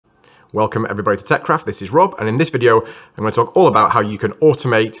Welcome everybody to TechCraft, this is Rob, and in this video I'm going to talk all about how you can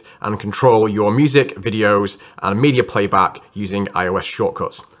automate and control your music, videos and media playback using iOS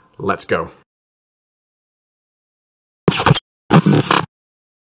shortcuts. Let's go.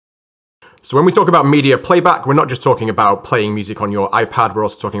 So when we talk about media playback, we're not just talking about playing music on your iPad, we're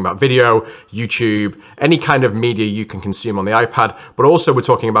also talking about video, YouTube, any kind of media you can consume on the iPad, but also we're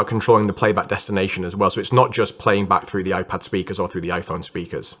talking about controlling the playback destination as well. So it's not just playing back through the iPad speakers or through the iPhone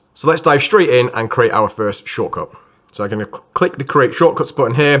speakers. So let's dive straight in and create our first shortcut. So I'm going to click the Create Shortcuts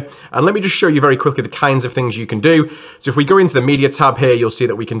button here, and let me just show you very quickly the kinds of things you can do. So if we go into the Media tab here, you'll see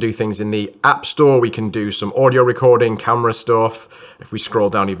that we can do things in the App Store. We can do some audio recording, camera stuff. If we scroll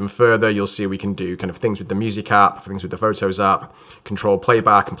down even further, you'll see we can do kind of things with the Music app, things with the Photos app, control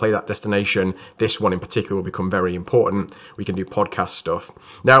playback and play that destination. This one in particular will become very important. We can do podcast stuff.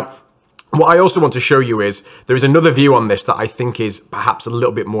 Now, what I also want to show you is there is another view on this that I think is perhaps a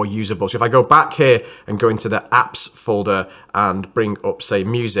little bit more usable. So if I go back here and go into the apps folder and bring up, say,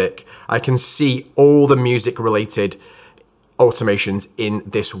 music, I can see all the music related automations in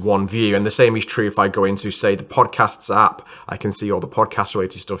this one view. And the same is true if I go into, say, the podcasts app. I can see all the podcast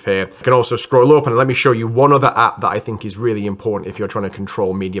related stuff here. I can also scroll up and let me show you one other app that I think is really important if you're trying to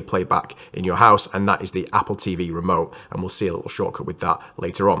control media playback in your house, and that is the Apple TV remote. And we'll see a little shortcut with that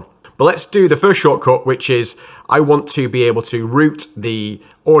later on. But let's do the first shortcut, which is I want to be able to route the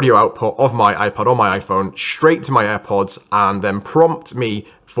audio output of my iPad or my iPhone straight to my AirPods and then prompt me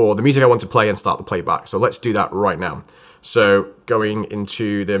for the music I want to play and start the playback. So let's do that right now. So going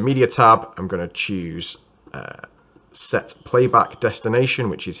into the Media tab, I'm going to choose Set Playback Destination,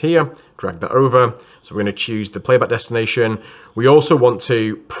 which is here. Drag that over. So we're going to choose the playback destination. We also want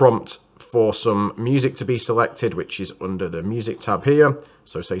to prompt for some music to be selected, which is under the Music tab here.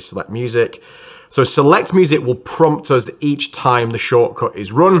 So say Select Music. So Select Music will prompt us each time the shortcut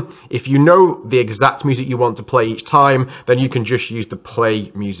is run. If you know the exact music you want to play each time, then you can just use the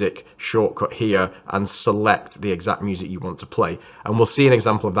Play Music shortcut here and select the exact music you want to play. And we'll see an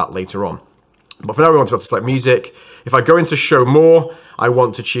example of that later on. But for now, we want to be able to select music. If I go into Show More, I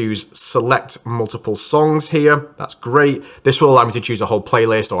want to choose Select Multiple Songs here. That's great. This will allow me to choose a whole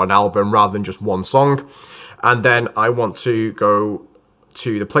playlist or an album rather than just one song. And then I want to go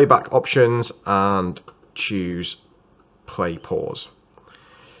to the playback options and choose Play Pause.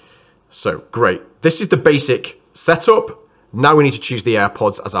 So great. This is the basic setup. Now we need to choose the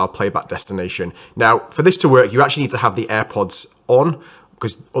AirPods as our playback destination. Now, for this to work, you actually need to have the AirPods on,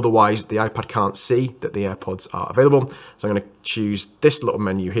 because otherwise the iPad can't see that the AirPods are available. So I'm going to choose this little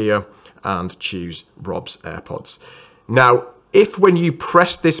menu here and choose Rob's AirPods. Now, if when you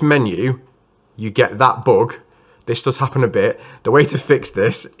press this menu, you get that bug, this does happen a bit. The way to fix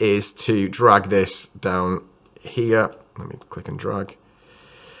this is to drag this down here. Let me click and drag.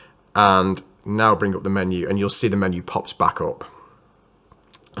 And now bring up the menu and you'll see the menu pops back up.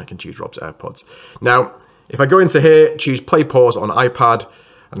 I can choose Rob's AirPods. Now, if I go into here, choose Play Pause on iPad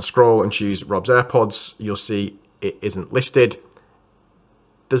and scroll and choose Rob's AirPods, you'll see it isn't listed.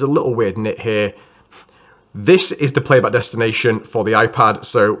 There's a little weird nit here. This is the playback destination for the iPad,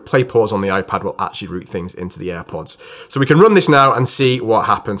 so Play Pause on the iPad will actually route things into the AirPods. So we can run this now and see what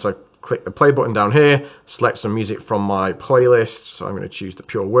happens. So click the play button down here, select some music from my playlist. So I'm going to choose the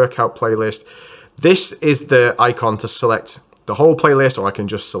Pure Workout playlist. This is the icon to select the whole playlist, or I can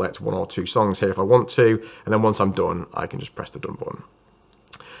just select one or two songs here if I want to, and then once I'm done, I can just press the done button.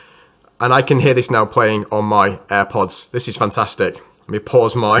 And I can hear this now playing on my AirPods. This is fantastic. Let me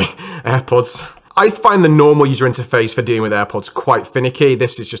pause my AirPods. I find the normal user interface for dealing with AirPods quite finicky.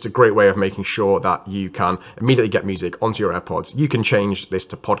 This is just a great way of making sure that you can immediately get music onto your AirPods. You can change this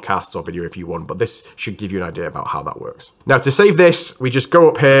to podcasts or video if you want, but this should give you an idea about how that works. Now to save this, we just go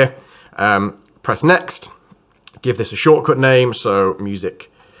up here, press Next, give this a shortcut name, so music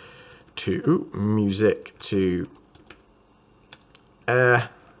to AirPods.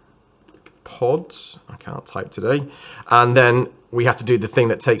 I can't type today. And then we have to do the thing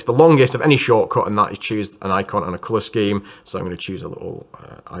that takes the longest of any shortcut, and that is choose an icon and a color scheme. So I'm going to choose a little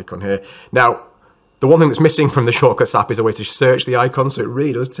icon here. Now, the one thing that's missing from the Shortcuts app is a way to search the icon, so it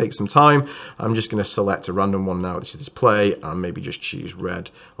really does take some time. I'm just going to select a random one now, which is Display, and maybe just choose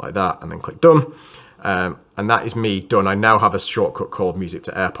red like that, and then click Done. And that is me done. I now have a shortcut called Music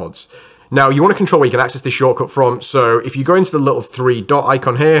to AirPods. Now, you want to control where you can access this shortcut from. So if you go into the little three dot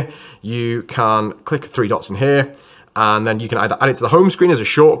icon here, you can click three dots in here, and then you can either add it to the home screen as a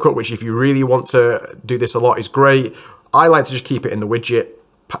shortcut, which if you really want to do this a lot is great. I like to just keep it in the widget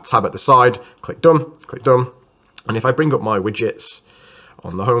tab at the side. Click Done, click Done. And if I bring up my widgets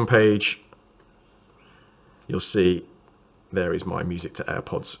on the home page, you'll see there is my Music to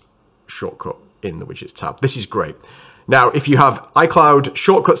AirPods shortcut in the widgets tab. This is great. Now, if you have iCloud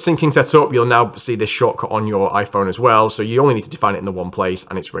shortcut syncing set up, you'll now see this shortcut on your iPhone as well. So you only need to define it in the one place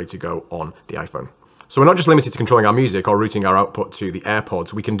and it's ready to go on the iPhone. So we're not just limited to controlling our music or routing our output to the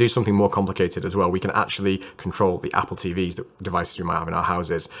AirPods. We can do something more complicated as well. We can actually control the Apple TVs, the devices we might have in our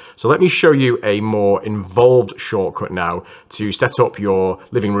houses. So let me show you a more involved shortcut now to set up your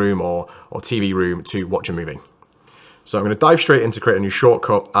living room or TV room to watch a movie. So I'm going to dive straight into create a new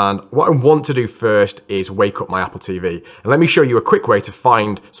shortcut, and what I want to do first is wake up my Apple TV. And let me show you a quick way to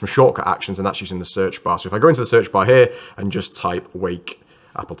find some shortcut actions, and that's using the search bar. So if I go into the search bar here and just type wake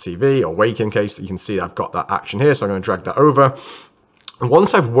Apple TV, or wake in case, you can see that I've got that action here. So I'm going to drag that over. And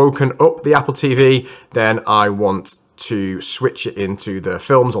once I've woken up the Apple TV, then I want to switch it into the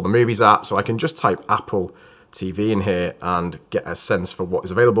films or the movies app. So I can just type Apple TV in here and get a sense for what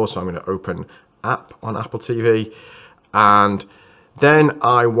is available. So I'm going to open app on Apple TV. And then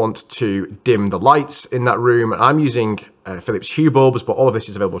I want to dim the lights in that room. I'm using Philips Hue bulbs, but all of this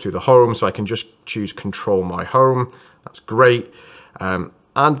is available through the home. So I can just choose Control My Home. That's great.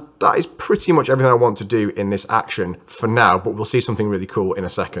 And that is pretty much everything I want to do in this action for now, but we'll see something really cool in a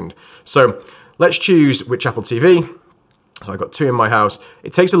second. So let's choose which Apple TV. So I've got two in my house.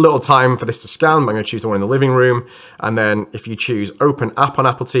 It takes a little time for this to scan, but I'm going to choose the one in the living room. And then if you choose Open App on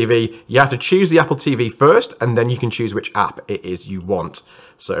Apple TV, you have to choose the Apple TV first, and then you can choose which app it is you want.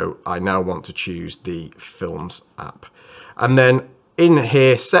 So I now want to choose the Films app. And then in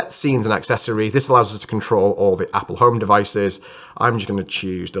here, set scenes and accessories. This allows us to control all the Apple Home devices. I'm just going to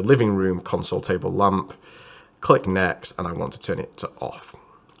choose the living room console table lamp, click next, and I want to turn it to off.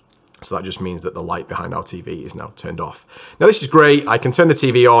 So that just means that the light behind our TV is now turned off. Now this is great. I can turn the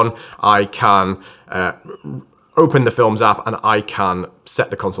TV on, I can open the Films app, and I can set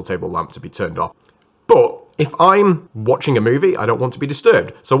the console table lamp to be turned off. But if I'm watching a movie, I don't want to be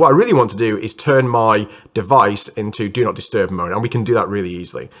disturbed. So what I really want to do is turn my device into Do Not Disturb mode, and we can do that really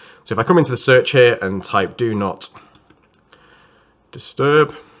easily. So if I come into the search here and type Do Not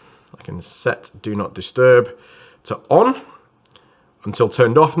Disturb, I can set Do Not Disturb to on until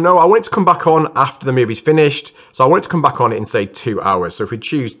turned off. No, I want it to come back on after the movie's finished. So I want it to come back on in, say, 2 hours. So if we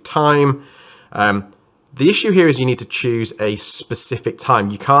choose time, the issue here is you need to choose a specific time.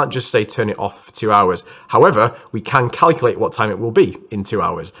 You can't just say turn it off for 2 hours. However, we can calculate what time it will be in 2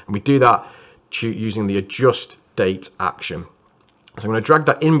 hours. And we do that using the adjust date action. So I'm going to drag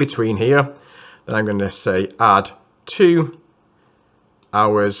that in between here. Then I'm going to say add 2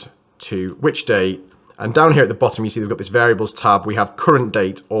 hours to which date. And down here at the bottom, you see we've got this variables tab. We have current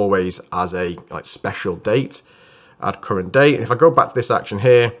date always as a special date. Add current date. And if I go back to this action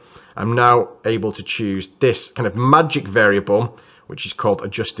here, I'm now able to choose this kind of magic variable, which is called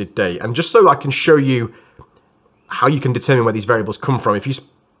adjusted date. And just so I can show you how you can determine where these variables come from, if you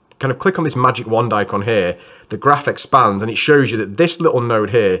kind of click on this magic wand icon here, the graph expands and it shows you that this little node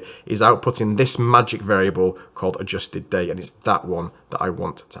here is outputting this magic variable called adjusted date, and it's that one that I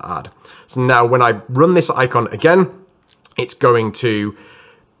want to add. So now when I run this icon again, it's going to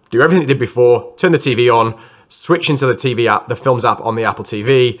do everything it did before, turn the TV on, switch into the TV app, the Films app on the Apple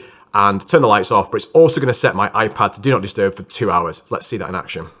TV, and turn the lights off, but it's also going to set my iPad to Do Not Disturb for 2 hours. So let's see that in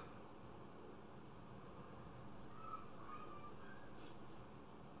action.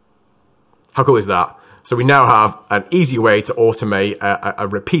 How cool is that? So we now have an easy way to automate a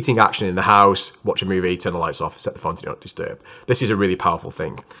repeating action in the house, watch a movie, turn the lights off, set the phone to Do Not Disturb. This is a really powerful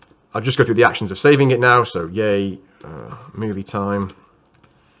thing. I'll just go through the actions of saving it now. So yay, movie time.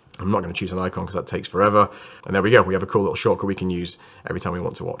 I'm not going to choose an icon because that takes forever. And there we go. We have a cool little shortcut we can use every time we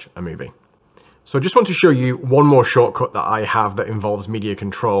want to watch a movie. So I just want to show you one more shortcut that I have that involves media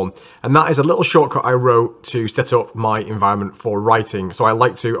control. And that is a little shortcut I wrote to set up my environment for writing. So I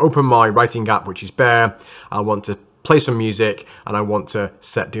like to open my writing app, which is Bear. I want to play some music and I want to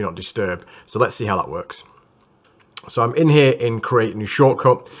set Do Not Disturb. So let's see how that works. So I'm in here in create new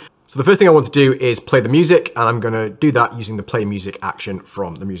shortcut. So the first thing I want to do is play the music, and I'm going to do that using the play music action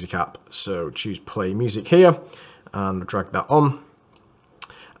from the music app. So choose play music here and drag that on.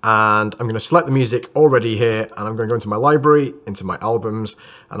 And I'm going to select the music already here, and I'm going to go into my library, into my albums,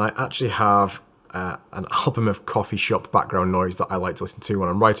 and I actually have an album of coffee shop background noise that I like to listen to when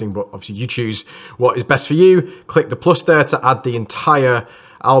I'm writing, but obviously you choose what is best for you. Click the plus there to add the entire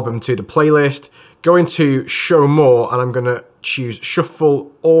album to the playlist. Go into show more, and I'm going to choose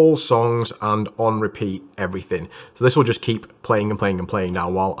shuffle all songs and on repeat everything. So this will just keep playing and playing and playing now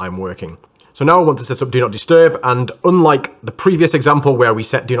while I'm working. So now I want to set up Do Not Disturb, and unlike the previous example where we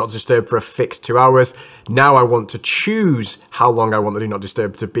set Do Not Disturb for a fixed 2 hours, now I want to choose how long I want the Do Not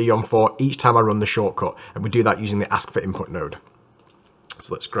Disturb to be on for each time I run the shortcut, and we do that using the Ask for Input node.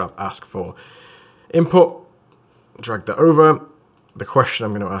 So let's grab ask for input, drag that over. The question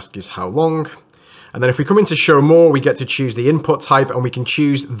I'm going to ask is how long. And then if we come into show more, we get to choose the input type and we can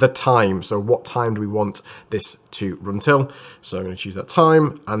choose the time. So what time do we want this to run till? So I'm going to choose that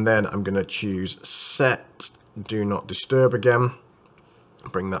time, and then I'm going to choose set do not disturb again.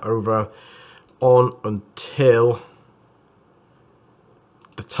 Bring that over on until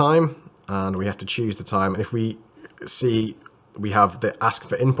the time, and we have to choose the time. And if we see, we have the ask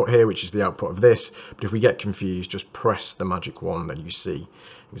for input here, which is the output of this. But if we get confused, just press the magic wand and you see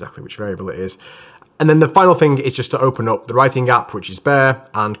exactly which variable it is. And then the final thing is just to open up the writing app, which is Bear,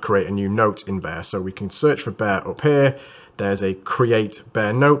 and create a new note in Bear. So we can search for Bear up here. There's a create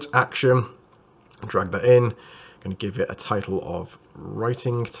Bear note action. Drag that in. I'm going to give it a title of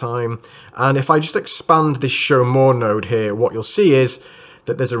writing time. And if I just expand this show more node here, what you'll see is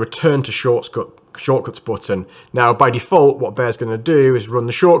that there's a return to shortcuts button. Now, by default, what Bear's going to do is run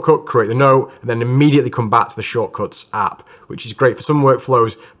the shortcut, create the note, and then immediately come back to the shortcuts app, which is great for some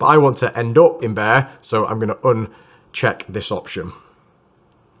workflows, but I want to end up in Bear, so I'm going to uncheck this option.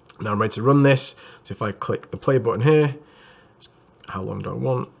 Now I'm ready to run this. So if I click the play button here, how long do I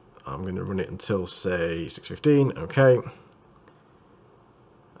want? I'm going to run it until, say, 6:15. Okay.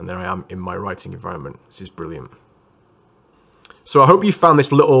 And there I am in my writing environment. This is brilliant. So I hope you found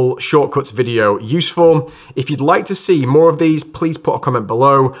this little shortcuts video useful. If you'd like to see more of these, please put a comment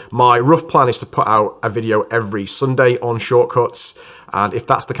below. My rough plan is to put out a video every Sunday on shortcuts. And if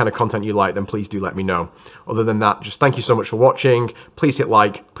that's the kind of content you like, then please do let me know. Other than that, just thank you so much for watching. Please hit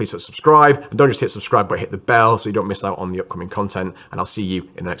like, please hit subscribe. And don't just hit subscribe, but hit the bell so you don't miss out on the upcoming content. And I'll see you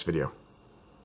in the next video.